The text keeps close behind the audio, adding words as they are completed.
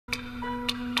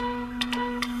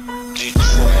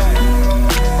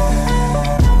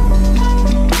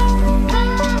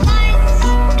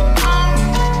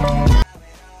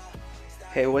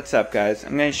Hey, what's up guys?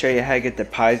 I'm going to show you how to get the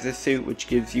Pyza suit, which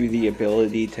gives you the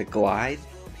ability to glide.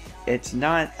 It's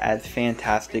not as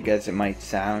fantastic as it might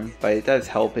sound, but it does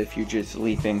help if you're just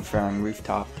leaping from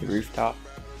rooftop to rooftop,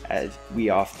 as we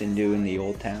often do in the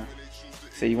old town.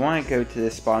 So you want to go to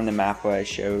the spot on the map where I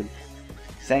showed.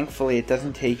 Thankfully it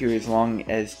doesn't take you as long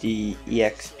as the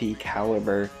EXP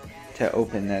caliber to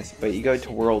open this, but you go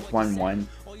to World 1-1.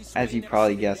 As you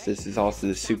probably guessed, this is also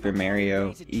the Super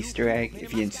Mario Easter egg.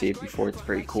 If you didn't see it before, it's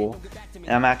pretty cool. And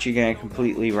I'm actually going to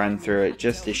completely run through it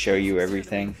just to show you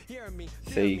everything.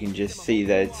 So you can just see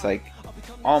that it's like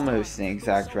almost an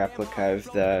exact replica of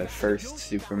the first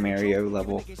Super Mario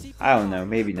level. I don't know,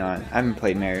 maybe not. I haven't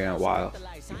played Mario in a while.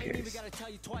 Who cares?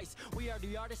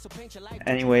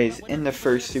 Anyways, in the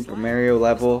first Super Mario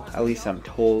level, at least I'm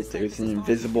told, there's an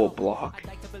invisible block.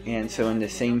 And so in the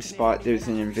same spot, there's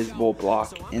an invisible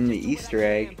block in the Easter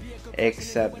egg,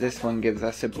 except this one gives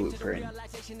us a blueprint.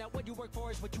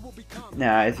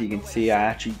 Now, as you can see, I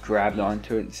actually grabbed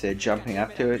onto it instead of jumping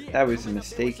up to it. That was a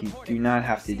mistake. You do not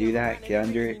have to do that. Get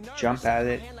under it, jump at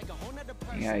it.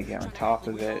 You gotta get on top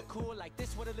of it.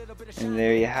 And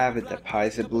there you have it, the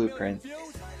Pyza blueprint.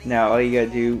 Now, all you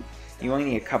gotta do, you only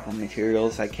need a couple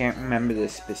materials. I can't remember the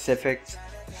specifics.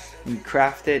 You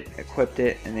craft it, equip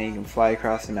it, and then you can fly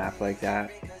across the map like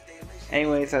that.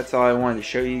 Anyways, that's all I wanted to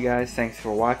show you guys. Thanks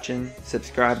for watching.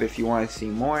 Subscribe if you want to see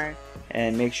more.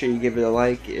 And make sure you give it a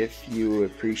like if you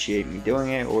appreciate me doing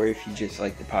it, or if you just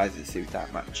like the Pyza suit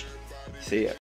that much. See ya.